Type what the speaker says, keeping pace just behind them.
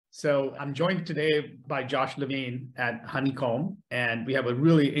So I'm joined today by Josh Levin at Honeycomb, and we have a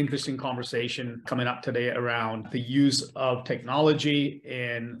really interesting conversation coming up today around the use of technology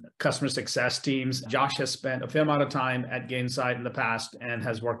in customer success teams. Josh has spent a fair amount of time at Gainsight in the past and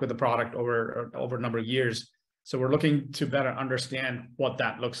has worked with the product over a number of years. So we're looking to better understand what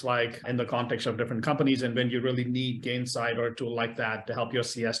that looks like in the context of different companies and when you really need Gainsight or a tool like that to help your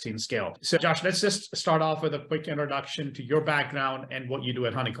CS team scale. So Josh, let's just start off with a quick introduction to your background and what you do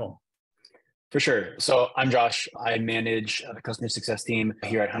at Honeycomb. For sure. So I'm Josh. I manage the customer success team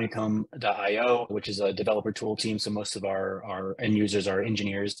here at Honeycomb.io, which is a developer tool team. So most of our end users are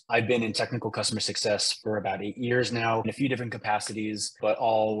engineers. I've been in technical customer success for about 8 years now in a few different capacities, but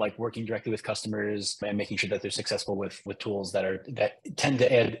all like working directly with customers and making sure that they're successful with tools that tend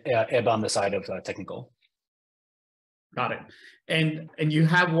to ebb on the side of technical. Got it. And you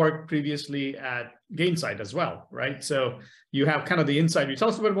have worked previously at Gainsight as well, right? So you have kind of the insight. You tell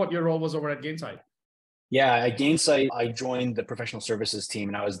us a bit what your role was over at Gainsight. Yeah, at Gainsight, I joined the professional services team,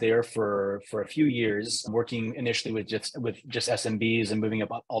 and I was there for a few years, working initially with just SMBs and moving up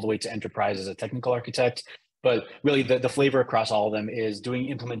all the way to enterprise as a technical architect. But really, the flavor across all of them is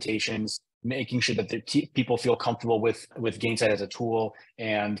doing implementations, making sure that the people feel comfortable with Gainsight as a tool,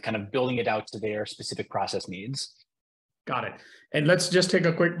 and kind of building it out to their specific process needs. Got it. And let's just take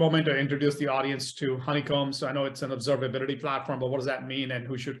a quick moment to introduce the audience to Honeycomb. So I know it's an observability platform, but what does that mean and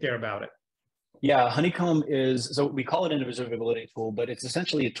who should care about it? Yeah, Honeycomb so we call it an observability tool, but it's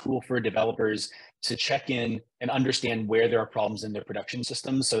essentially a tool for developers to check in and understand where there are problems in their production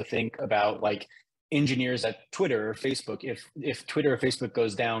systems. So think about like engineers at Twitter or Facebook. If Twitter or Facebook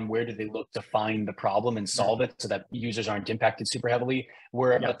goes down, where do they look to find the problem and solve it so that users aren't impacted super heavily?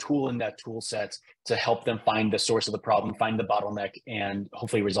 We're a tool in that tool set to help them find the source of the problem, find the bottleneck, and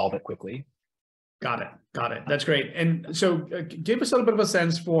hopefully resolve it quickly. Got it. That's great. And so give us a little bit of a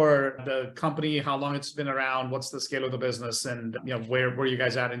sense for the company, how long it's been around, what's the scale of the business, and where you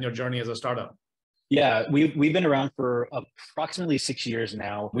guys at in your journey as a startup? Yeah, we've been around for approximately 6 years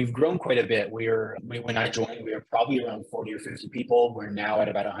now. We've grown quite a bit. When I joined, we were probably around 40 or 50 people. We're now at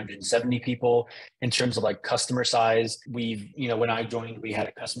about 170 people in terms of like customer size. When I joined, we had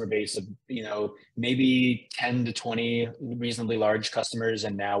a customer base of, maybe 10 to 20 reasonably large customers.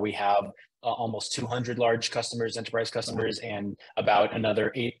 And now we have almost 200 large customers, enterprise customers, and about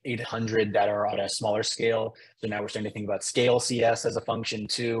another 800 that are on a smaller scale. So now we're starting to think about scale CS as a function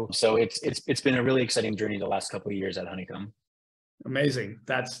too. So it's been a really exciting journey the last couple of years at Honeycomb. Amazing.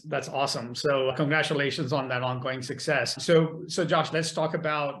 That's awesome. So congratulations on that ongoing success. So Josh, let's talk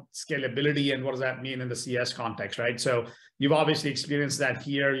about scalability and what does that mean in the CS context, right? So you've obviously experienced that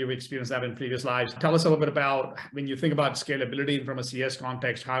here. You've experienced that in previous lives. Tell us a little bit about when you think about scalability from a CS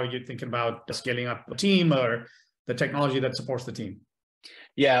context, how are you thinking about scaling up a team or the technology that supports the team?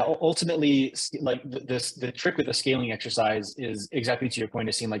 Yeah, ultimately, like the trick with the scaling exercise is exactly to your point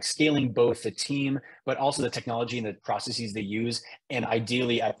of seeing like scaling both the team, but also the technology and the processes they use, and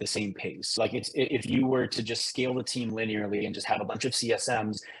ideally at the same pace. Like if you were to just scale the team linearly and just have a bunch of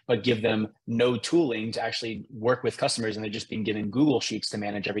CSMs, but give them no tooling to actually work with customers, and they're just being given Google Sheets to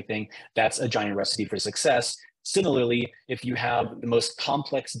manage everything, that's a giant recipe for success. Similarly, if you have the most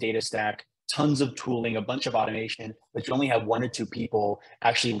complex data stack, tons of tooling, a bunch of automation, but you only have 1 or 2 people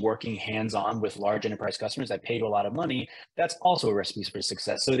actually working hands-on with large enterprise customers that pay you a lot of money, that's also a recipe for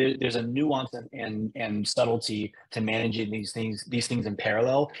success. So there's a nuance and subtlety to managing these things in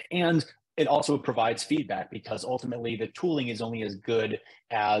parallel. And it also provides feedback because ultimately the tooling is only as good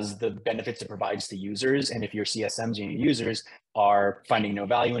as the benefits it provides to users. And if your CSMs and your users are finding no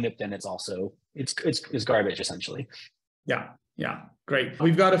value in it, then it's garbage essentially. Yeah, great.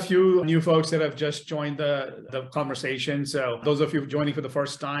 We've got a few new folks that have just joined the conversation. So those of you joining for the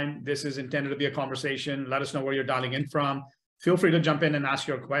first time, this is intended to be a conversation. Let us know where you're dialing in from. Feel free to jump in and ask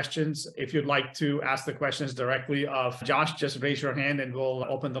your questions. If you'd like to ask the questions directly of Josh, just raise your hand and we'll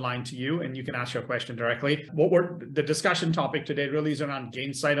open the line to you and you can ask your question directly. The discussion topic today really is around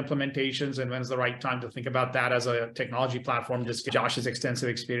Gainsight implementations and when's the right time to think about that as a technology platform. Just Josh's extensive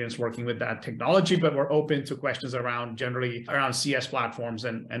experience working with that technology, but we're open to questions generally around CS platforms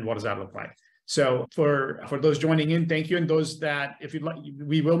and what does that look like. So for those joining in, thank you. And those that, if you'd like,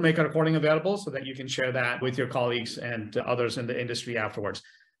 we will make a recording available so that you can share that with your colleagues and others in the industry afterwards.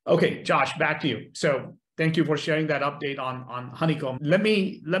 Okay, Josh, back to you. So thank you for sharing that update on Honeycomb. Let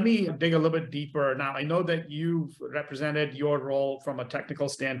me dig a little bit deeper. Now, I know that you've represented your role from a technical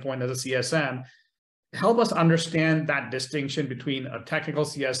standpoint as a CSM. Help us understand that distinction between a technical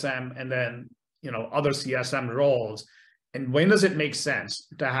CSM and then other CSM roles. And when does it make sense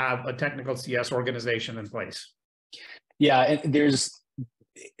to have a technical CS organization in place? Yeah, and there's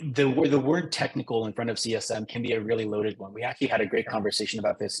the word technical in front of CSM can be a really loaded one. We actually had a great conversation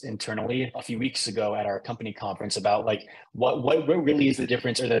about this internally a few weeks ago at our company conference about like what really is the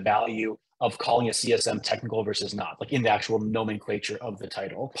difference or the value of calling a CSM technical versus not, like in the actual nomenclature of the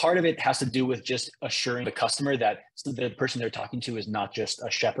title. Part of it has to do with just assuring the customer that the person they're talking to is not just a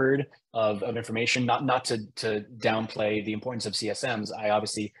shepherd of information, not to downplay the importance of CSMs. I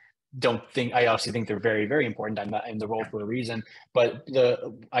obviously think they're very, very important. I'm not in the role for a reason, but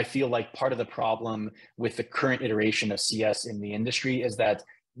I feel like part of the problem with the current iteration of CS in the industry is that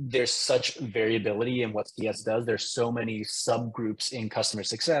there's such variability in what CS does. There's so many subgroups in customer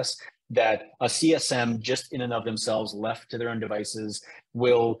success that a CSM just in and of themselves left to their own devices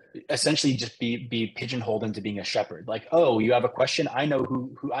will essentially just be pigeonholed into being a shepherd. Like, oh, you have a question, I know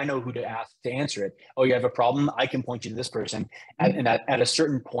who to ask to answer it. Oh, you have a problem, I can point you to this person. And at a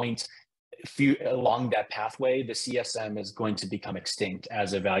certain point along that pathway, the CSM is going to become extinct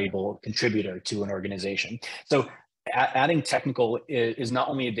as a valuable contributor to an organization. So adding technical is not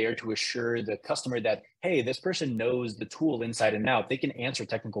only there to assure the customer that, hey, this person knows the tool inside and out, they can answer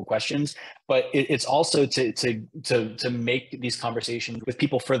technical questions, but it's also to make these conversations with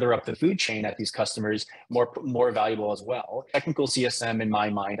people further up the food chain at these customers more valuable as well. Technical CSM, in my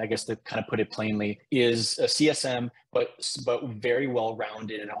mind, I guess to kind of put it plainly, is a CSM, but very well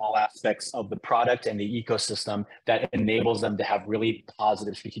rounded in all aspects of the product and the ecosystem that enables them to have really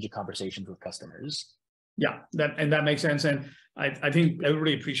positive strategic conversations with customers. Yeah, that makes sense. And I think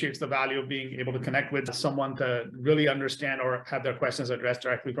everybody appreciates the value of being able to connect with someone to really understand or have their questions addressed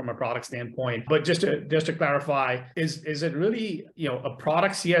directly from a product standpoint. But just to clarify, is it really, a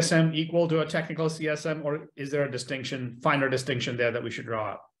product CSM equal to a technical CSM, or is there a finer distinction there that we should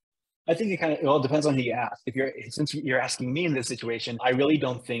draw up? I think it all depends on who you ask. Since you're asking me in this situation, I really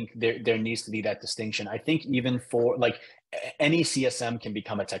don't think there needs to be that distinction. I think even for like any CSM can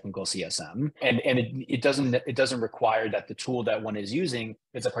become a technical CSM, and it doesn't require that the tool that one is using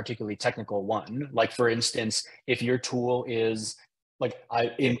is a particularly technical one. Like for instance, if your tool is like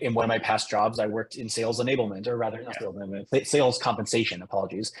in one of my past jobs, I worked in sales enablement, or rather not sales enablement, sales compensation.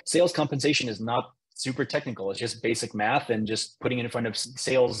 Apologies. Sales compensation is not super technical. It's just basic math and just putting it in front of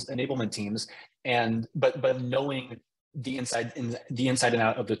sales enablement teams. But knowing the inside and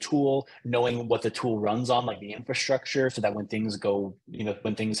out of the tool, knowing what the tool runs on, like the infrastructure, so that when things go,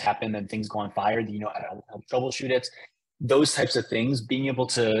 when things happen and things go on fire, how to help troubleshoot it. Those types of things, being able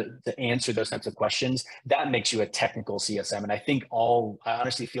to answer those types of questions, that makes you a technical CSM. And I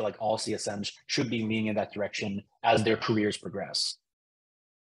honestly feel like all CSMs should be leaning in that direction as their careers progress.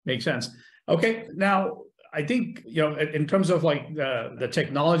 Makes sense. Okay, now I think, in terms of like the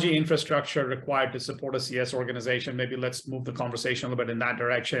technology infrastructure required to support a CS organization, maybe let's move the conversation a little bit in that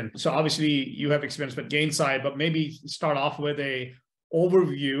direction. So obviously you have experience with Gainsight, but maybe start off with a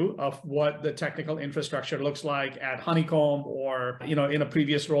overview of what the technical infrastructure looks like at Honeycomb, or, in a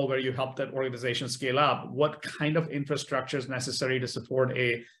previous role where you helped that organization scale up. What kind of infrastructure is necessary to support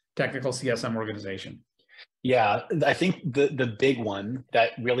a technical CSM organization? Yeah, I think the big one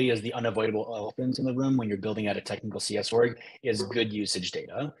that really is the unavoidable elephant in the room when you're building out a technical CS org is good usage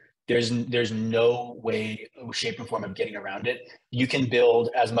data. There's no way, shape, or form of getting around it. You can build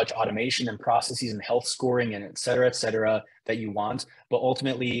as much automation and processes and health scoring and et cetera, that you want, but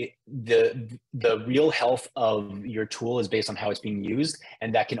ultimately the real health of your tool is based on how it's being used,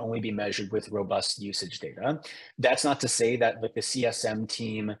 and that can only be measured with robust usage data. That's not to say that like the CSM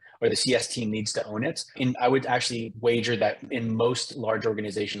team or the CS team needs to own it. And I would actually wager that in most large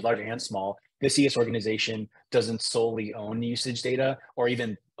organizations, large and small, the CS organization doesn't solely own the usage data or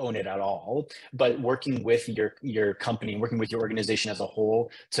even own it at all, but working with your company, working with your organization as a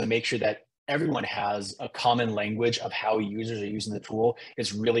whole to make sure that everyone has a common language of how users are using the tool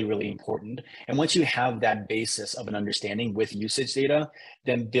is really, really important. And once you have that basis of an understanding with usage data,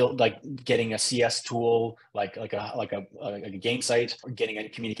 then getting a CS tool like a Gainsight, or getting a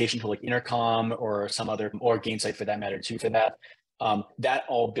communication tool like Intercom or some other, or Gainsight for that matter too, for that. That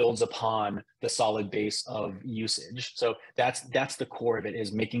all builds upon the solid base of usage. So that's the core of it,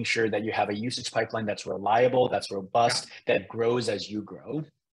 is making sure that you have a usage pipeline that's reliable, that's robust, that grows as you grow.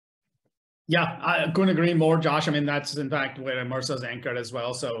 Yeah, I couldn't agree more, Josh. I mean, that's in fact where Immersa's anchored as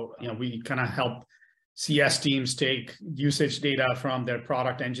well. So, we kind of help CS teams take usage data from their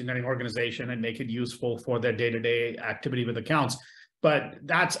product engineering organization and make it useful for their day-to-day activity with accounts. But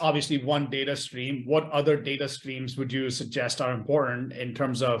that's obviously one data stream. What other data streams would you suggest are important in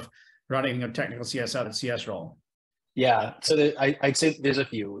terms of running a technical CS role? Yeah, so I'd say there's a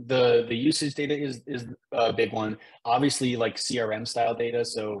few. The usage data is a big one. Obviously, like CRM style data,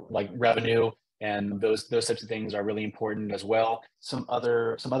 so like revenue, And those types of things are really important as well. Some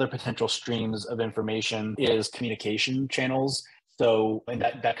other potential streams of information is communication channels. So, and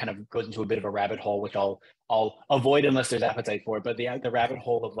that kind of goes into a bit of a rabbit hole, which I'll avoid unless there's appetite for it. But the rabbit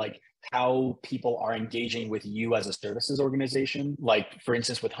hole of like how people are engaging with you as a services organization. Like for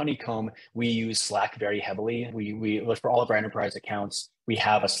instance, with Honeycomb, we use Slack very heavily. We for all of our enterprise accounts, we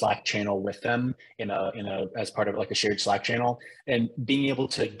have a Slack channel with them as part of like a shared Slack channel, and being able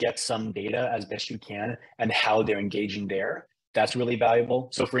to get some data as best you can and how they're engaging there. That's really valuable.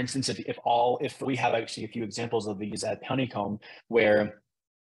 So for instance, if we have actually a few examples of these at Honeycomb where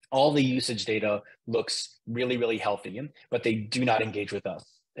all the usage data looks really, really healthy, but they do not engage with us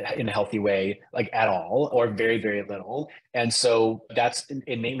in a healthy way, like at all, or very, very little. And so that's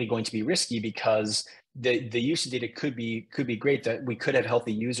innately going to be risky because the usage data could be great, that we could have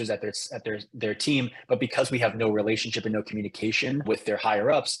healthy users at their team, but because we have no relationship and no communication with their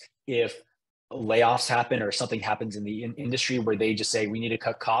higher ups, if layoffs happen or something happens in the industry where they just say we need to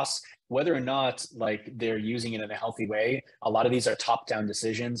cut costs, whether or not like they're using it in a healthy way, a lot of these are top-down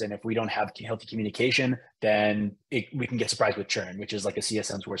decisions, and if we don't have healthy communication, then we can get surprised with churn, which is like a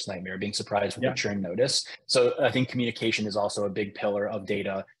CSM's worst nightmare, being surprised with a churn notice. So I think communication is also a big pillar of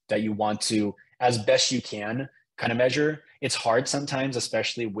data that you want to, as best you can, kind of measure. It's hard sometimes,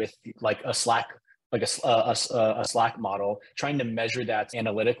 especially with like a Slack, like a Slack model, trying to measure that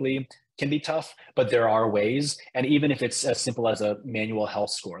analytically can be tough, but there are ways. And even if it's as simple as a manual health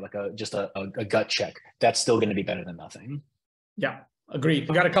score, like just a gut check, that's still going to be better than nothing. Yeah, agreed.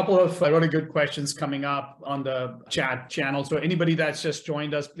 We got a couple of really good questions coming up on the chat channel. So anybody that's just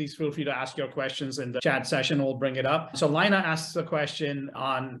joined us, please feel free to ask your questions in the chat session. We'll bring it up. So Lina asks a question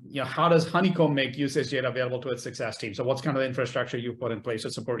on, how does Honeycomb make usage data available to its success team? So what's kind of the infrastructure you put in place to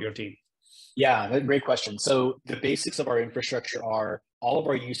support your team? Yeah, great question. So the basics of our infrastructure are all of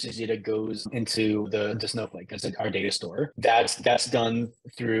our usage data goes into the Snowflake, that's our data store. That's done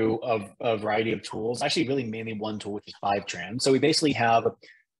through a variety of tools. Actually, really mainly one tool, which is Fivetran. So we basically have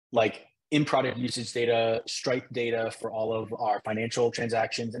like in-product usage data, Stripe data for all of our financial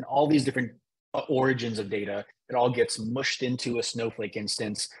transactions, and all these different origins of data. It all gets mushed into a Snowflake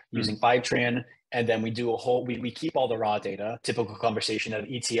instance using Fivetran. And then we do we keep all the raw data, typical conversation of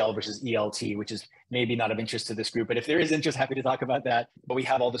ETL versus ELT, which is maybe not of interest to this group, but if there is interest, happy to talk about that. But we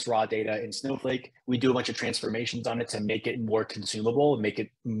have all this raw data in Snowflake. We do a bunch of transformations on it to make it more consumable,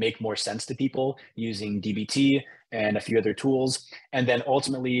 make more sense to people using dbt and a few other tools. And then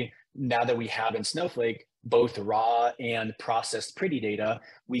ultimately, now that we have in Snowflake both raw and processed pretty data,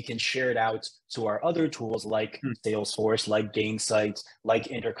 we can share it out to our other tools like Salesforce, like Gainsight, like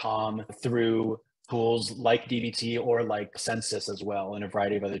Intercom, through tools like dbt or like Census as well, and a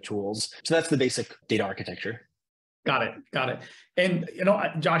variety of other tools. So that's the basic data architecture. Got it. And,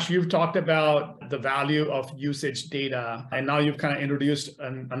 Josh, you've talked about the value of usage data, and now you've kind of introduced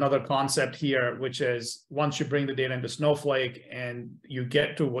another concept here, which is once you bring the data into Snowflake and you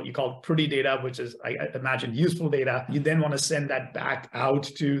get to what you call pretty data, which is, I imagine, useful data, you then want to send that back out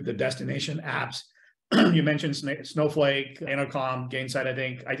to the destination apps. You mentioned Snowflake, Intercom, Gainsight,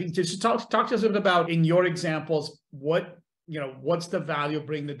 I think just talk to us a bit about, in your examples, what's the value of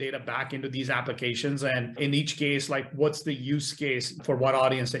bringing the data back into these applications? And in each case, like what's the use case for what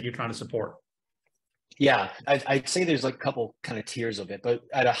audience that you're trying to support? Yeah, I'd say there's like a couple kind of tiers of it, but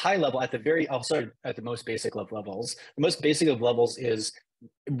at a high level, I'll start at the most basic of levels. The most basic of levels is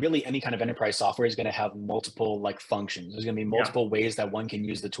really any kind of enterprise software is going to have multiple like functions. There's going to be multiple ways that one can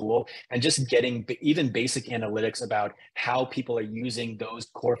use the tool, and just getting even basic analytics about how people are using those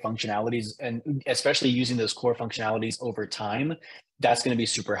core functionalities, and especially using those core functionalities over time. That's going to be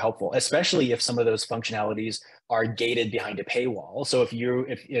super helpful, especially if some of those functionalities are gated behind a paywall. So if you're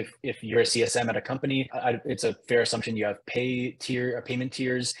a CSM at a company, it's a fair assumption you have payment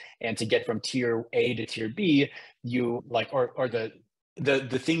tiers, and to get from tier A to tier B, you like or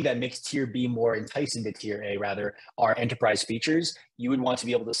the thing that makes tier B more enticing to tier A rather are enterprise features. You would want to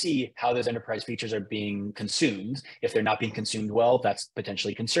be able to see how those enterprise features are being consumed. If they're not being consumed well, that's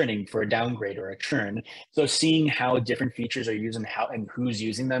potentially concerning for a downgrade or a churn. So seeing how different features are used and who's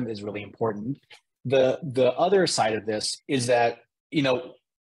using them is really important. The other side of this is that,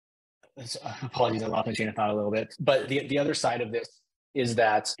 apologies, I lost my train of thought a little bit, but the other side of this is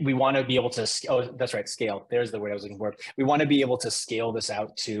that we want to be able to, scale. There's the word I was looking for. We want to be able to scale this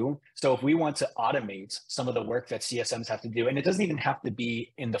out too. So if we want to automate some of the work that CSMs have to do, and it doesn't even have to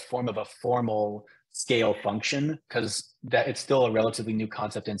be in the form of a formal scale function, because that it's still a relatively new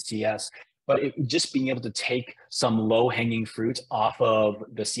concept in CS, but just being able to take some low-hanging fruit off of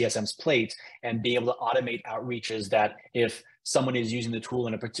the CSM's plate and be able to automate outreaches that if someone is using the tool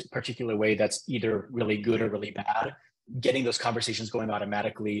in a particular way that's either really good or really bad, getting those conversations going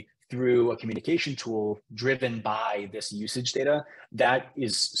automatically through a communication tool driven by this usage data, that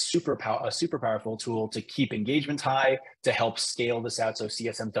is a super powerful tool to keep engagement high, to help scale this out so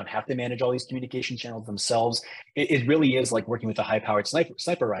CSMs don't have to manage all these communication channels themselves. It really is like working with a high-powered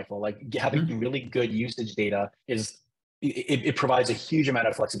sniper rifle. Like having really good usage data it provides a huge amount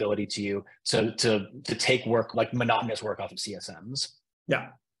of flexibility to you to take work, like monotonous work, off of CSMs.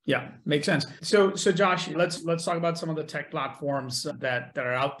 Yeah, makes sense. So Josh, let's talk about some of the tech platforms that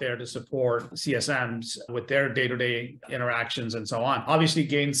are out there to support CSMs with their day-to-day interactions and so on. Obviously,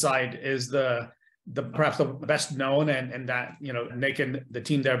 Gainsight is the perhaps the best known, and that, you know, Nick and the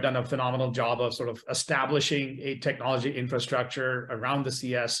team there have done a phenomenal job of sort of establishing a technology infrastructure around the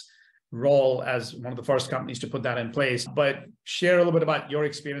CS role as one of the first companies to put that in place. But share a little bit about your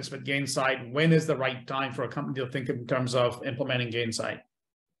experience with Gainsight. When is the right time for a company to think in terms of implementing Gainsight?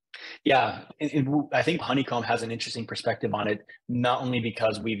 Yeah, I think Honeycomb has an interesting perspective on it, not only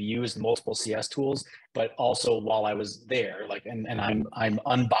because we've used multiple CS tools, but also while I was there, like, and I'm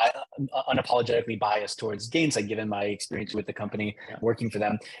unapologetically biased towards Gainsight, given my experience with the company working for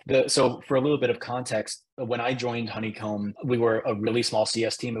them. So for a little bit of context, when I joined Honeycomb, we were a really small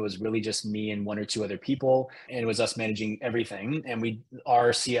CS team. It was really just me and one or two other people, and it was us managing everything. And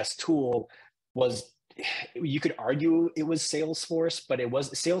our CS tool was, you could argue it was Salesforce, but it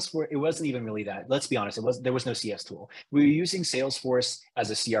wasn't even really that. Let's be honest, there was no CS tool. We were using Salesforce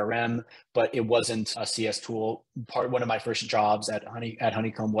as a CRM, but it wasn't a CS tool. One of my first jobs at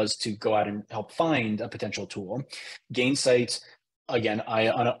Honeycomb was to go out and help find a potential tool. Gainsight, again, I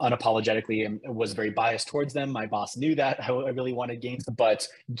unapologetically was very biased towards them. My boss knew that. I really wanted Gainsight, but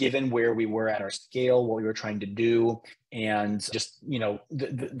given where we were at our scale, what we were trying to do, and just, you know,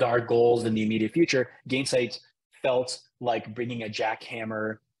 our goals in the immediate future, Gainsight felt like bringing a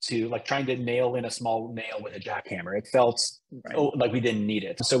jackhammer to, like, trying to nail in a small nail with a jackhammer. It felt like we didn't need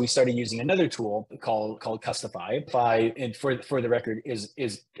it. So we started using another tool called Custify. And for the record,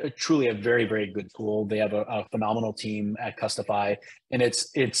 is truly a very, very good tool. They have a phenomenal team at Custify, and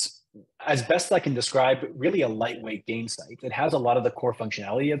it's as best I can describe, really a lightweight Gainsight. It has a lot of the core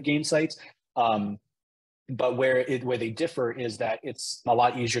functionality of Gainsight. But where they differ is that it's a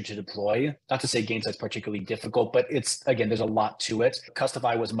lot easier to deploy. Not to say Gainsight's particularly difficult, but again, there's a lot to it.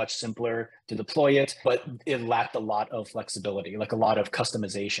 Custify was much simpler to deploy it, but it lacked a lot of flexibility, like a lot of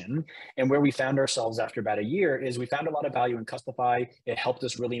customization. And where we found ourselves after about a year is we found a lot of value in Custify. It helped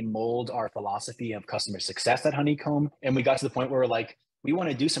us really mold our philosophy of customer success at Honeycomb. And we got to the point where we're like, we want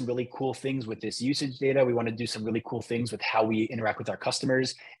to do some really cool things with this usage data. We want to do some really cool things with how we interact with our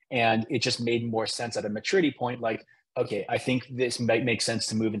customers. And it just made more sense at a maturity point. Like, okay, I think this might make sense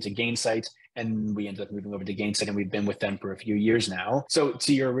to move into Gainsight. And we ended up moving over to Gainsight, and we've been with them for a few years now. So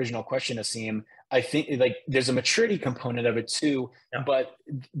to your original question, Asim, I think like there's a maturity component of it too. Yeah. But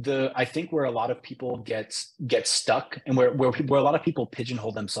I think where a lot of people get stuck, and where a lot of people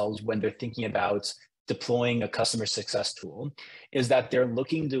pigeonhole themselves when they're thinking about deploying a customer success tool, is that they're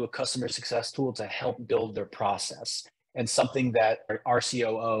looking to a customer success tool to help build their process. And something that our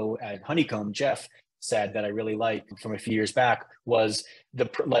COO at Honeycomb, Jeff, said that I really liked from a few years back was the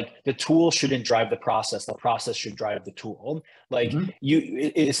tool shouldn't drive the process should drive the tool. Like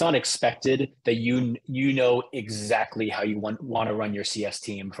it's not expected that you know exactly how you want to run your CS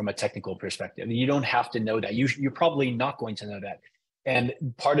team from a technical perspective. You don't have to know that. You're probably not going to know that. And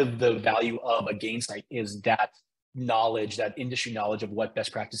part of the value of a Gainsight is that knowledge, that industry knowledge of what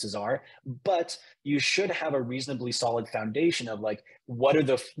best practices are. But you should have a reasonably solid foundation of like, what are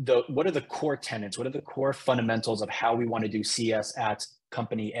the core tenets, what are the core fundamentals of how we want to do CS at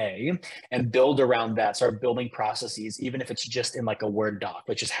company A, and build around that, start building processes, even if it's just in like a Word doc,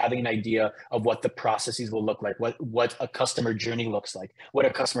 but just having an idea of what the processes will look like, what a customer journey looks like, what a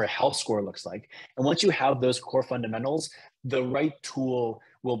customer health score looks like. And once you have those core fundamentals, the right tool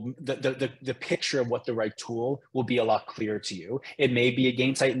will, the picture of what the right tool will be a lot clearer to you. It may be a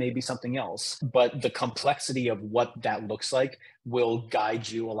Gainsight, it may be something else, but the complexity of what that looks like will guide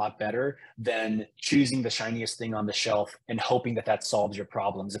you a lot better than choosing the shiniest thing on the shelf and hoping that solves your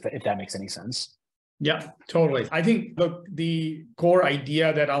problems, if that makes any sense. Yeah, totally. I think the core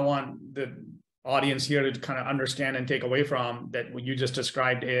idea that I want the audience here to kind of understand and take away from that what you just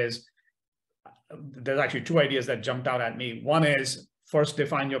described is, there's actually two ideas that jumped out at me. One is first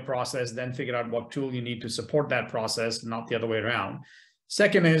define your process, then figure out what tool you need to support that process, not the other way around.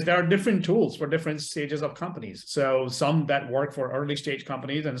 Second is there are different tools for different stages of companies. So some that work for early stage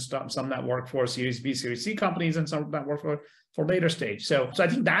companies and some that work for Series B, Series C companies, and some that work for later stage. So I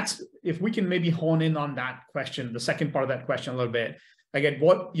think that's, if we can maybe hone in on that question, the second part of that question a little bit. Again,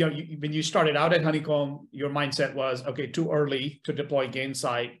 when you started out at Honeycomb, your mindset was, okay, too early to deploy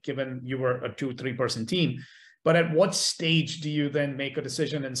Gainsight, given you were a 2-3 person team. But at what stage do you then make a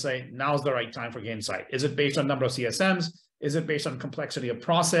decision and say, now's the right time for Gainsight? Is it based on number of CSMs? Is it based on complexity of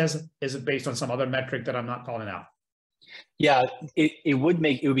process? Is it based on some other metric that I'm not calling out? Yeah, it would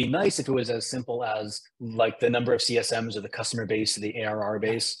be nice if it was as simple as like the number of CSMs or the customer base or the ARR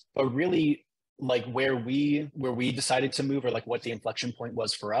base, but really like where we decided to move, or like what the inflection point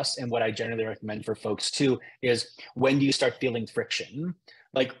was for us, and what I generally recommend for folks too, is when do you start feeling friction?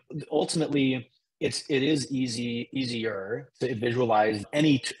 Like ultimately, it is easier to visualize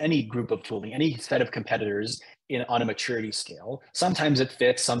any group of tooling, any set of competitors on a maturity scale. Sometimes it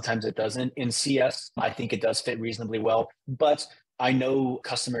fits, sometimes it doesn't. In CS, I think it does fit reasonably well, but I know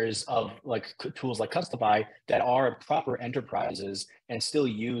customers of like tools like Custify that are proper enterprises and still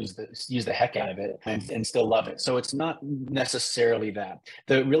use the heck out of it and still love it. So it's not necessarily that.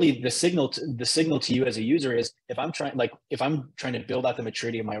 The signal to you as a user is, if I'm trying to build out the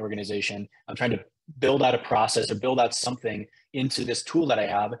maturity of my organization, I'm trying to build out a process or build out something into this tool that I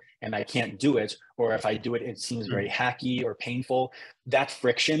have, and I can't do it, or if I do it, it seems very hacky or painful. That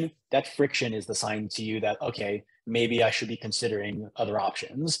friction is the sign to you that, okay, maybe I should be considering other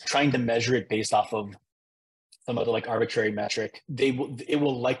options. Trying to measure it based off of some other like arbitrary metric, it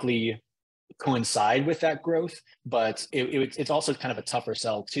will likely coincide with that growth, but it's also kind of a tougher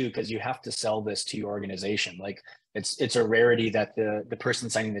sell too, because you have to sell this to your organization. Like it's a rarity that the person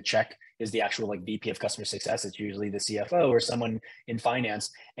signing the check is the actual like VP of customer success. It's usually the CFO or someone in finance,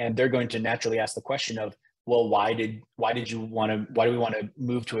 and they're going to naturally ask the question of, well, why do we want to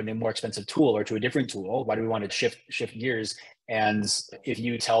move to a more expensive tool or to a different tool? Why do we want to shift gears? And if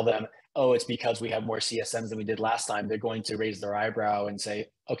you tell them, oh, it's because we have more CSMs than we did last time, they're going to raise their eyebrow and say,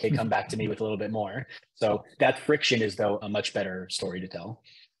 okay, come back to me with a little bit more. So that friction is, though, a much better story to tell.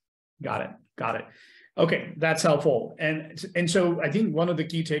 Got it. Okay, that's helpful. And so I think one of the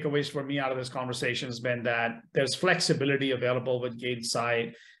key takeaways for me out of this conversation has been that there's flexibility available with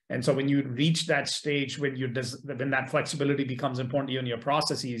Gainsight. And so when you reach that stage, when that flexibility becomes important to you in your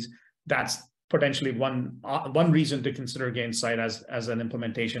processes, that's potentially one reason to consider Gainsight as an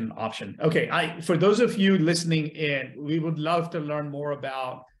implementation option. Okay, for those of you listening in, we would love to learn more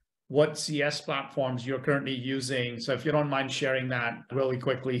about what CS platforms you're currently using. So if you don't mind sharing that really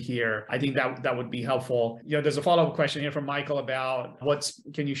quickly here, I think that would be helpful. There's a follow-up question here from Michael about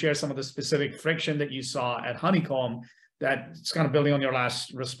can you share some of the specific friction that you saw at Honeycomb, that's kind of building on your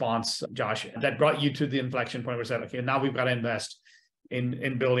last response, Josh, that brought you to the inflection point where you said, okay, now we've got to invest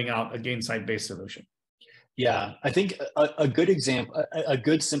in building out a Gainsight-based solution? Yeah, I think a good example, a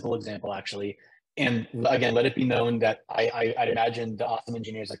good simple example actually, and again, let it be known that I'd imagine the awesome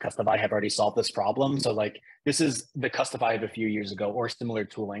engineers at Custify have already solved this problem. So like this is the Custify of a few years ago or similar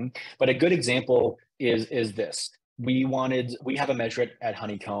tooling, but a good example is this. We have a measure at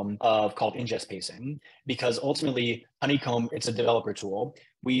Honeycomb called ingest pacing, because ultimately Honeycomb, it's a developer tool.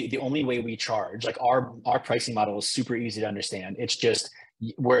 The only way we charge, like our pricing model is super easy to understand. It's just,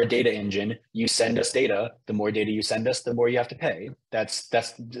 we're a data engine. You send us data. The more data you send us, the more you have to pay. That's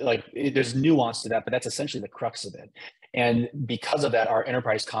like, there's nuance to that, but that's essentially the crux of it. And because of that, our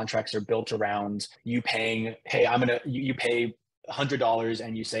enterprise contracts are built around you paying, hey, you pay $100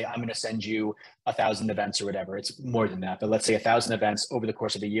 and you say, I'm going to send you 1,000 events or whatever. It's more than that, but let's say 1,000 events over the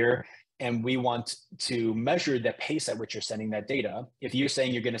course of a year. And we want to measure the pace at which you're sending that data. If you're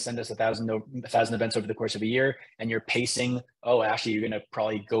saying you're going to send us 1,000 events over the course of a year, and you're pacing, oh, actually, you're going to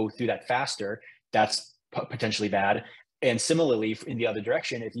probably go through that faster, that's potentially bad. And similarly, in the other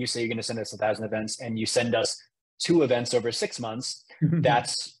direction, if you say you're going to send us 1,000 events and you send us 2 events over 6 months,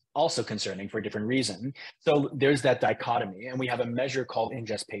 that's also concerning for a different reason. So there's that dichotomy, and we have a measure called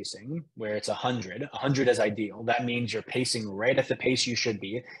ingest pacing where it's 100. 100 is ideal. That means you're pacing right at the pace you should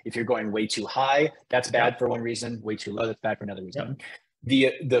be. If you're going way too high, that's bad for one reason. Way too low, that's bad for another reason.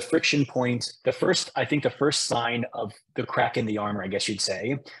 The friction point, the first sign of the crack in the armor, I guess you'd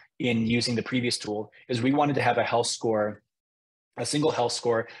say, in using the previous tool is we wanted to have a health score, a single health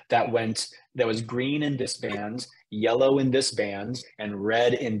score that was green in this band, yellow in this band, and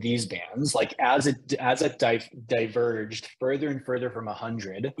red in these bands. Like as it diverged further and further from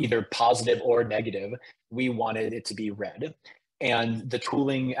 100, either positive or negative, we wanted it to be red. And the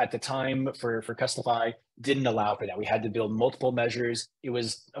tooling at the time for Custify didn't allow for that. We had to build multiple measures. It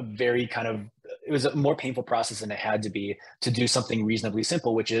was a very kind of it was a more painful process than it had to be to do something reasonably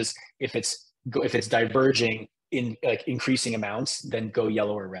simple, which is if it's diverging in like increasing amounts, then go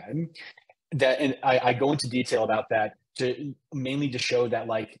yellow or red. And I go into detail about that mainly to show that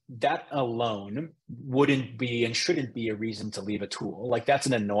like that alone wouldn't be and shouldn't be a reason to leave a tool. Like that's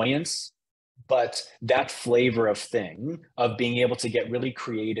an annoyance. But that flavor of being able to get really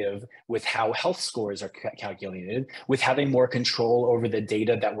creative with how health scores are calculated, with having more control over the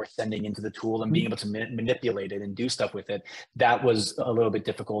data that we're sending into the tool and being able to manipulate it and do stuff with it, that was a little bit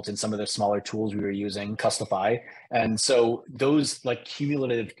difficult in some of the smaller tools we were using, Custify. And so those like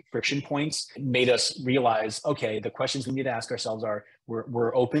cumulative friction points made us realize, okay, the questions we need to ask ourselves are,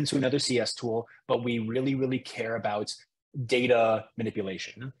 we're open to another CS tool, but we really, really care about data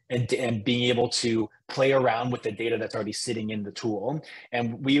manipulation and being able to play around with the data that's already sitting in the tool.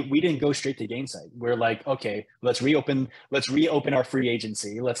 And we didn't go straight to Gainsight. We're like, okay, let's reopen our free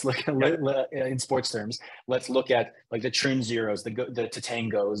agency. Let's look at, in sports terms, let's look at like the Churn Zeros, the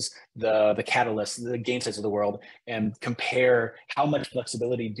Tatangos, the Catalysts, the Gainsights of the world, and compare how much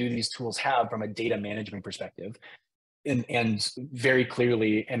flexibility do these tools have from a data management perspective. And very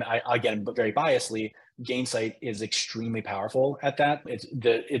clearly, and again, but very biasly, Gainsight is extremely powerful at that.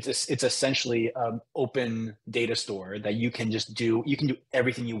 It's essentially an open data store that you can do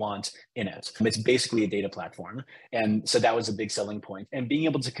everything you want in it. It's basically a data platform. And so that was a big selling point. And being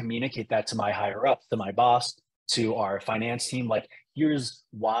able to communicate that to my higher up, to my boss, to our finance team, like, here's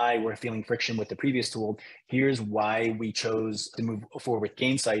why we're feeling friction with the previous tool. Here's why we chose to move forward with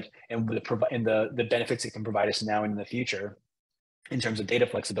Gainsight and the benefits it can provide us now and in the future in terms of data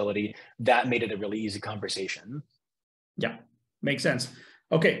flexibility. That made it a really easy conversation. Yeah, makes sense.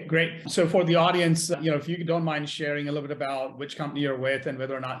 Okay, great. So for the audience, if you don't mind sharing a little bit about which company you're with and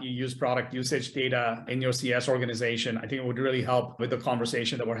whether or not you use product usage data in your CS organization, I think it would really help with the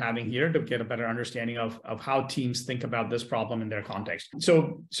conversation that we're having here to get a better understanding of how teams think about this problem in their context.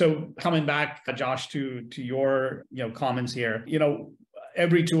 So coming back, Josh, to your comments here,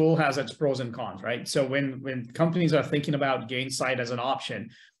 every tool has its pros and cons, right? So when companies are thinking about Gainsight as an option,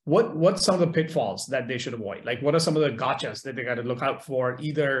 what's some of the pitfalls that they should avoid? Like, what are some of the gotchas that they got to look out for,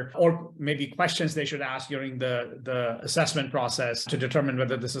 or maybe questions they should ask during the assessment process to determine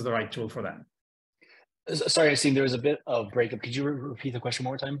whether this is the right tool for them? Sorry, I see there was a bit of breakup. Could you repeat the question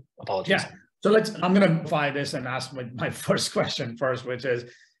one more time? Apologies. Yeah. So I'm going to amplify this and ask my first question first, which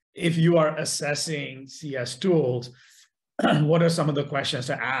is, if you are assessing CS tools, what are some of the questions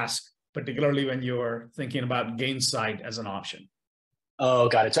to ask, particularly when you're thinking about Gainsight as an option? Oh,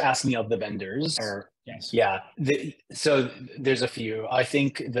 got it. So asking of the vendors. Yes. Yeah. So there's a few. I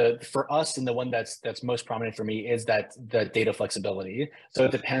think for us, and the one that's most prominent for me is that the data flexibility. So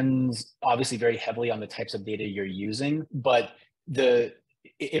it depends obviously very heavily on the types of data you're using, but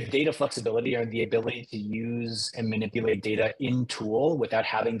if data flexibility or the ability to use and manipulate data in tool without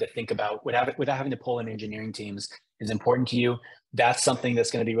having to think about, without having to pull in engineering teams is important to you, that's something that's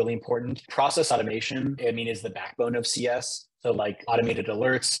going to be really important. Process automation, is the backbone of CS. So like automated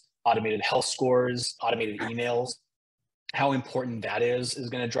alerts, automated health scores, automated emails, how important that is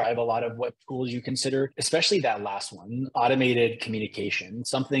going to drive a lot of what tools you consider, especially that last one, automated communication.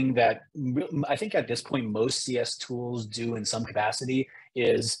 Something that I think at this point, most CS tools do in some capacity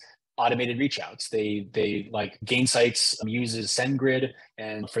is automated reach outs. They like Gainsight uses SendGrid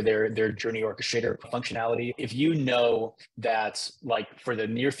and for their journey orchestrator functionality. If you know that like for the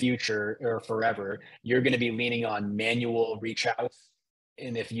near future or forever, you're going to be leaning on manual reach outs,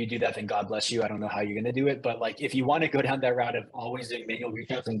 and if you do that, then God bless you. I don't know how you're going to do it, but like if you want to go down that route of always doing manual reach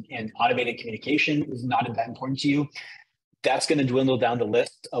outs and automated communication is not that important to you, that's going to dwindle down the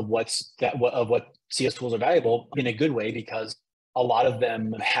list of what CS tools are valuable in a good way, because a lot of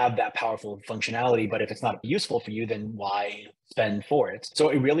them have that powerful functionality, but if it's not useful for you, then why spend for it? So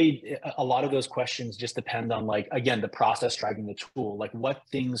a lot of those questions just depend on, like, again, the process driving the tool. Like, what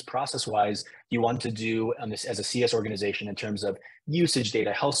things process-wise you want to do on this as a CS organization in terms of usage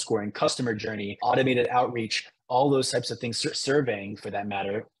data, health scoring, customer journey, automated outreach, all those types of things, surveying for that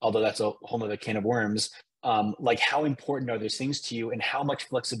matter, although that's a whole nother can of worms. Like, how important are those things to you, and how much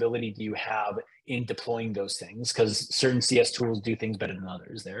flexibility do you have in deploying those things? Because certain CS tools do things better than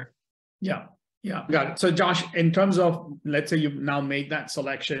others there. Yeah, got it. So Josh, in terms of, let's say you've now made that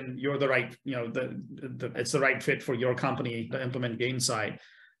selection, you're the right, it's the right fit for your company to implement Gainsight.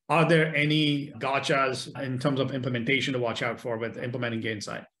 Are there any gotchas in terms of implementation to watch out for with implementing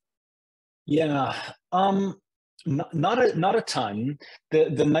Gainsight? Yeah. Not a ton.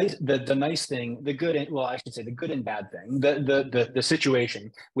 The nice thing, the good and bad thing, the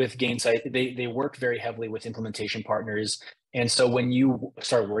situation with Gainsight, they work very heavily with implementation partners And so when you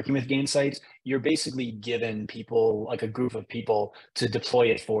start working with Gainsight, you're basically given people, like a group of people, to deploy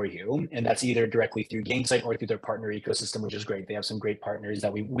it for you. And that's either directly through Gainsight or through their partner ecosystem, which is great. They have some great partners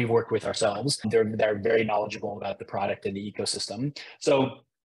that we work with ourselves. They're very knowledgeable about the product and the ecosystem. So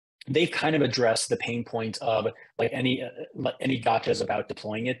they've kind of addressed the pain point of like any gotchas about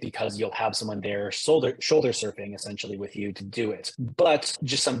deploying it, because you'll have someone there shoulder surfing essentially with you to do it. But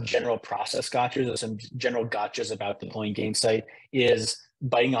just some general process gotchas or some general gotchas about deploying Gainsight is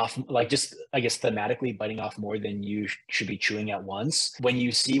biting off, like, just, I guess, thematically biting off more than you should be chewing at once. When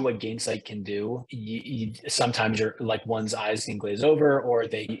you see what Gainsight can do, sometimes you're like, one's eyes can glaze over, or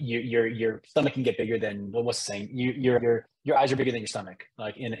your stomach can get bigger than, what's the saying? Your eyes are bigger than your stomach,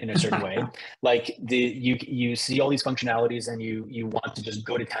 like in a certain way. Like you see all these functionalities and you want to just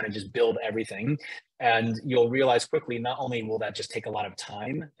go to town and just build everything. And you'll realize quickly, not only will that just take a lot of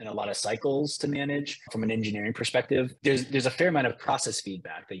time and a lot of cycles to manage from an engineering perspective, there's a fair amount of process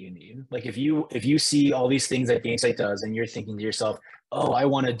feedback that you need. Like if you see all these things that Gainsight does and you're thinking to yourself, oh, I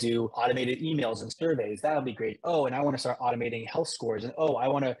want to do automated emails and surveys, that'll be great. Oh, and I want to start automating health scores. And oh, I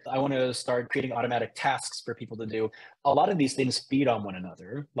want to start creating automatic tasks for people to do. A lot of these things feed on one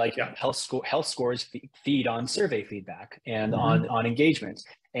another. Like health scores feed on survey feedback and on engagement.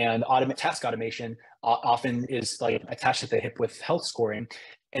 And task automation often is like attached at the hip with health scoring.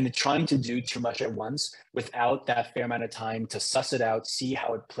 And trying to do too much at once without that fair amount of time to suss it out, see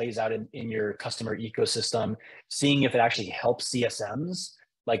how it plays out in your customer ecosystem, seeing if it actually helps CSMs,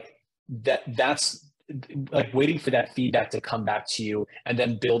 like that's like waiting for that feedback to come back to you and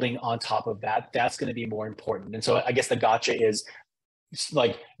then building on top of that, that's going to be more important. And so I guess the gotcha is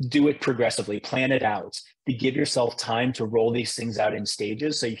like, do it progressively, plan it out, to give yourself time to roll these things out in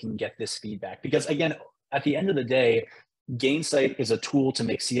stages so you can get this feedback. Because again, at the end of the day, Gainsight is a tool to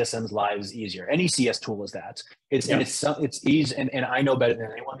make CSM's lives easier. Any CS tool is that. And it's easy, and I know better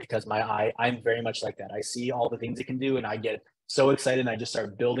than anyone because I'm very much like that. I see all the things it can do and I get so excited and I just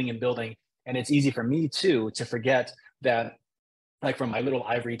start building and building. And it's easy for me too to forget that, like, from my little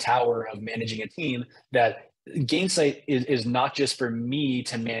ivory tower of managing a team, that Gainsight is not just for me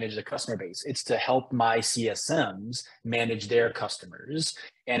to manage the customer base. It's to help my CSMs manage their customers.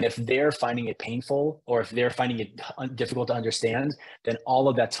 And if they're finding it painful or if they're finding it difficult to understand, then all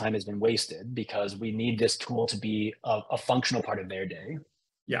of that time has been wasted, because we need this tool to be a functional part of their day.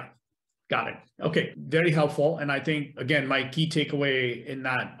 Yeah. Got it. Okay. Very helpful. And I think, again, my key takeaway in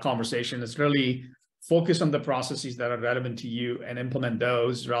that conversation is really focus on the processes that are relevant to you and implement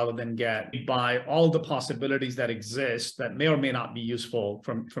those, rather than get by all the possibilities that exist that may or may not be useful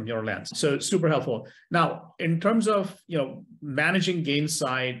from your lens. So super helpful. Now, in terms of, managing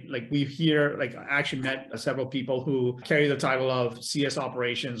Gainsight, like we hear, like I actually met several people who carry the title of CS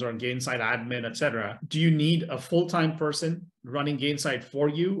operations or Gainsight admin, et cetera. Do you need a full-time person running Gainsight for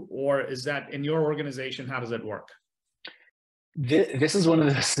you, or is that in your organization? How does it work? This is one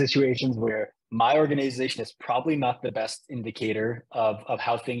of the situations where my organization is probably not the best indicator of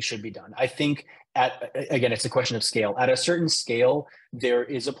how things should be done. I think again, it's a question of scale. At a certain scale, there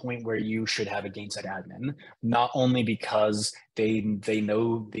is a point where you should have a Gainsight admin, not only because they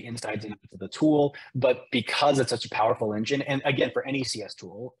know the insides and outs of the tool, but because it's such a powerful engine. And again, for any CS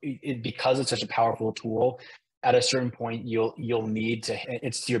tool, because it's such a powerful tool, at a certain point, you'll need to,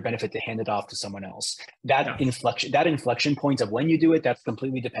 it's to your benefit to hand it off to someone else. That inflection point of when you do it, that's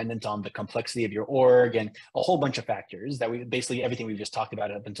completely dependent on the complexity of your org and a whole bunch of factors that basically everything we've just talked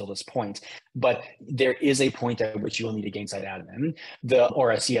about up until this point. But there is a point at which you will need a Gainsight admin, or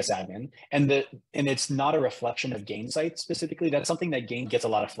a CS admin, and it's not a reflection of Gainsight specifically. That's something that Gain gets a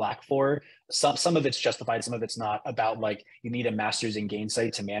lot of flack for. Some of it's justified, some of it's not, about like, you need a master's in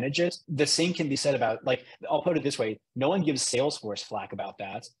Gainsight to manage it. The same can be said about, like, I'll put it this way, no one gives Salesforce flack about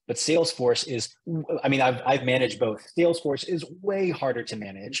that, but Salesforce is, I mean, I've managed both. Salesforce is way harder to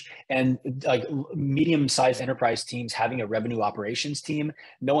manage, and like medium-sized enterprise teams having a revenue operations team,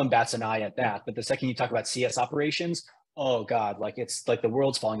 no one bats an eye at that. But the second you talk about CS operations, oh God, like it's like the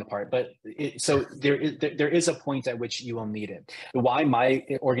world's falling apart. But so there is a point at which you will need it. Why my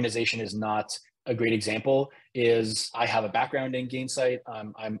organization is not a great example is I have a background in Gainsight.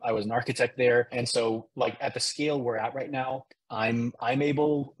 I was an architect there. And so like at the scale we're at right now, I'm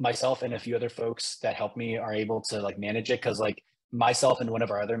able, myself and a few other folks that help me are able to like manage it. Cause like myself and one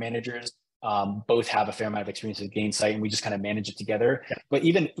of our other managers both have a fair amount of experience with Gainsight, and we just kind of manage it together. Yeah. But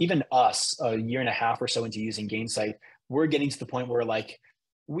even us, a year and a half or so into using Gainsight, we're getting to the point where like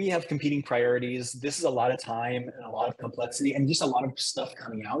we have competing priorities. This is a lot of time and a lot of complexity and just a lot of stuff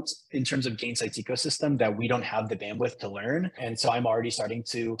coming out in terms of Gainsight's ecosystem that we don't have the bandwidth to learn. And so I'm already starting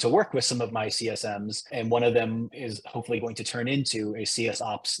to work with some of my CSMs. And one of them is hopefully going to turn into a CS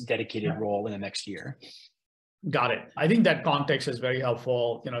ops dedicated role in the next year. Got it. I think that context is very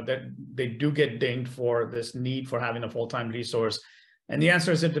helpful, that they do get dinged for this need for having a full-time resource. And the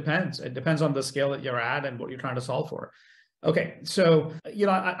answer is it depends. It depends on the scale that you're at and what you're trying to solve for. Okay, so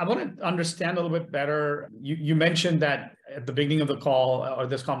I want to understand a little bit better. You mentioned that at the beginning of the call or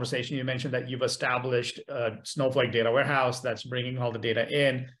this conversation, you mentioned that you've established a Snowflake data warehouse that's bringing all the data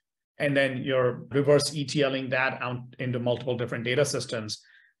in, and then you're reverse ETLing that out into multiple different data systems.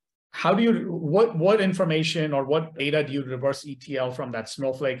 How do you, what information or what data do you reverse ETL from that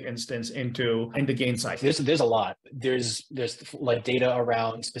Snowflake instance into Gainsight? There's a lot. There's like data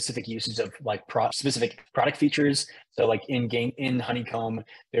around specific usage of like specific product features. So like in Honeycomb,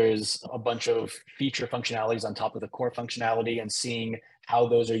 there's a bunch of feature functionalities on top of the core functionality and seeing how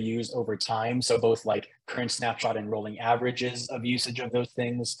those are used over time. So both like current snapshot and rolling averages of usage of those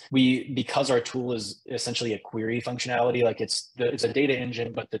things. Because our tool is essentially a query functionality, like it's a data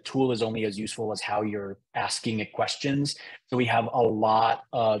engine, but the tool is only as useful as how you're asking it questions. So we have a lot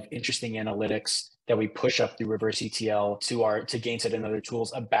of interesting analytics that we push up through reverse ETL to Gainsight and other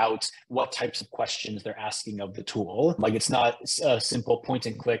tools about what types of questions they're asking of the tool. Like it's not a simple point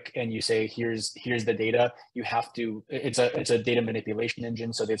and click and you say, here's the data. You have to, it's a data manipulation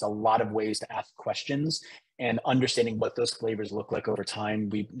engine. So there's a lot of ways to ask questions, and understanding what those flavors look like over time.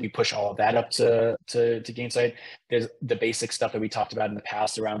 We push all of that up to Gainsight. There's the basic stuff that we talked about in the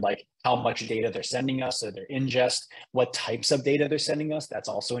past around like how much data they're sending us, so their ingest, what types of data they're sending us. That's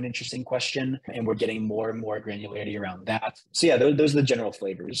also an interesting question. And we're getting more and more granularity around that. So yeah, those are the general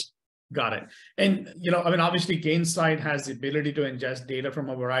flavors. Got it. And, obviously Gainsight has the ability to ingest data from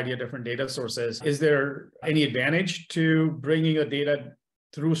a variety of different data sources. Is there any advantage to bringing the data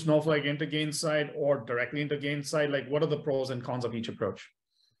through Snowflake into Gainsight or directly into Gainsight? Like, what are the pros and cons of each approach?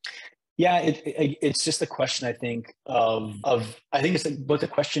 Yeah, it's just a question, I think, I think it's both a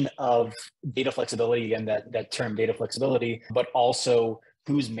question of data flexibility, and that term data flexibility, but also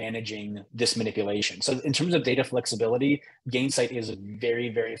who's managing this manipulation. So in terms of data flexibility, Gainsight is very,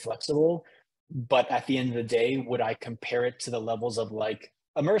 very flexible. But at the end of the day, would I compare it to the levels of like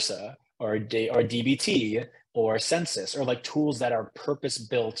Immersa or DBT or Census, or like tools that are purpose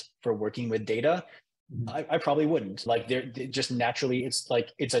built for working with data? I probably wouldn't. Like they're just naturally,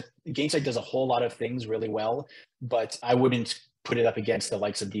 Gainsight does a whole lot of things really well, but I wouldn't put it up against the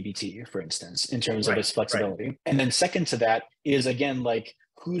likes of DBT, for instance, in terms of its flexibility. Right. And then second to that is, again, like,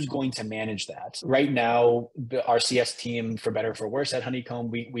 who's going to manage that? Right now, our CS team, for better or for worse at Honeycomb,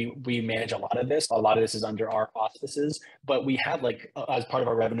 we manage a lot of this. A lot of this is under our auspices, but we have, like, as part of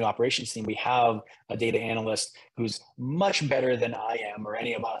our revenue operations team, we have a data analyst who's much better than I am or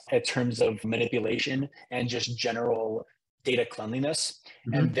any of us in terms of manipulation and just general data cleanliness.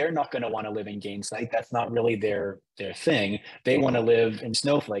 Mm-hmm. And they're not going to want to live in Gainsight. That's not really their thing. They want to live in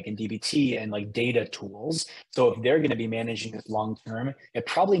Snowflake and DBT and like data tools. So if they're going to be managing this long term, it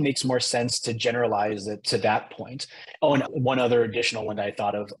probably makes more sense to generalize it to that point. Oh, and one other additional one that I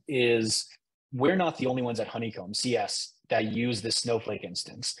thought of is, we're not the only ones at Honeycomb CS that use this Snowflake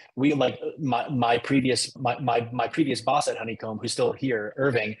instance. We, like, my previous boss at Honeycomb, who's still here,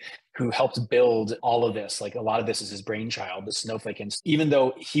 Irving, who helped build all of this. Like, a lot of this is his brainchild, the Snowflake instance. Even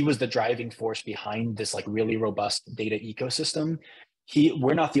though he was the driving force behind this like really robust data ecosystem,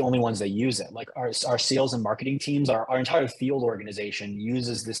 we're not the only ones that use it. Like our sales and marketing teams, our entire field organization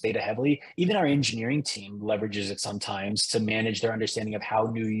uses this data heavily. Even our engineering team leverages it sometimes to manage their understanding of how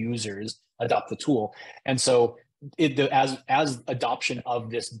new users adopt the tool. And so as adoption of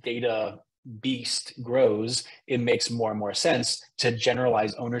this data beast grows, it makes more and more sense to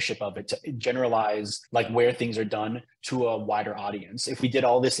generalize ownership of it, to generalize like where things are done to a wider audience. If we did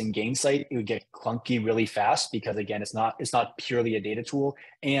all this in Gainsight, it would get clunky really fast, because again, it's not purely a data tool,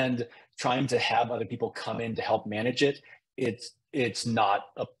 and trying to have other people come in to help manage it, it's not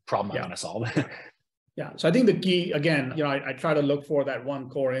a problem I'm going to solve. Yeah. So I think the key, again, I try to look for that one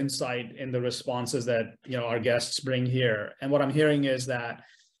core insight in the responses that, our guests bring here. And what I'm hearing is that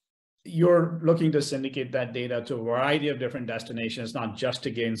you're looking to syndicate that data to a variety of different destinations, not just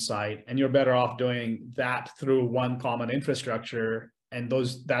to Gainsight. And you're better off doing that through one common infrastructure. And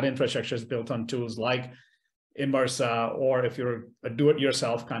that infrastructure is built on tools like Immersa, or if you're a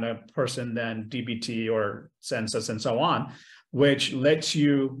do-it-yourself kind of person, then DBT or Census and so on, which lets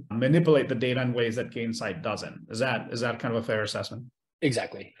you manipulate the data in ways that Gainsight doesn't. Is that kind of a fair assessment?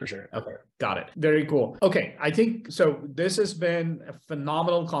 Exactly, for sure. Okay, got it. Very cool. Okay, I think so. This has been a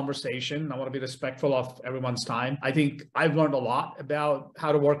phenomenal conversation. I want to be respectful of everyone's time. I think I've learned a lot about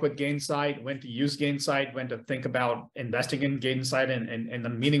how to work with Gainsight, when to use Gainsight, when to think about investing in Gainsight in a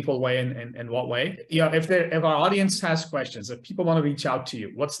meaningful way, and what way. You know, if our audience has questions, if people want to reach out to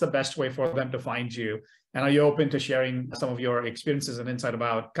you, what's the best way for them to find you? And are you open to sharing some of your experiences and insight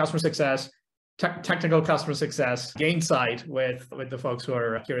about customer success, technical customer success, Gainsight with the folks who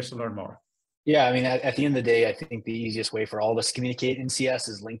are curious to learn more? Yeah, I mean, at the end of the day, I think the easiest way for all of us to communicate in CS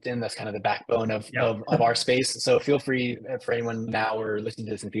is LinkedIn. That's kind of the backbone of our space. So feel free, for anyone now or listening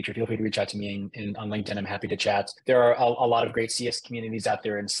to this in the future, feel free to reach out to me on LinkedIn. I'm happy to chat. There are a lot of great CS communities out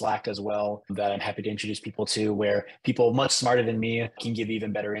there in Slack as well that I'm happy to introduce people to, where people much smarter than me can give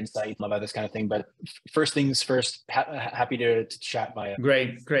even better insight about this kind of thing. But first things first, happy to chat via.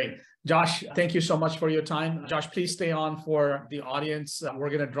 Great. Josh, thank you so much for your time. Josh, please stay on for the audience. We're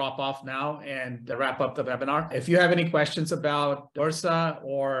going to drop off now and wrap up the webinar. If you have any questions about MRSA,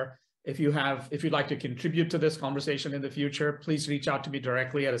 or if you'd like to contribute to this conversation in the future, please reach out to me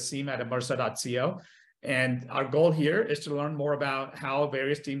directly at asim@immersa.co. And our goal here is to learn more about how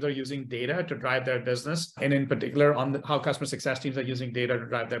various teams are using data to drive their business, and in particular on how customer success teams are using data to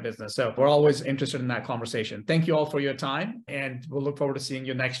drive their business. So we're always interested in that conversation. Thank you all for your time, and we'll look forward to seeing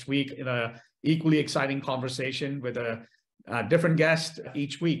you next week in a equally exciting conversation with a different guest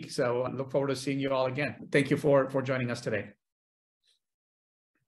each week. So I look forward to seeing you all again. Thank you for joining us today.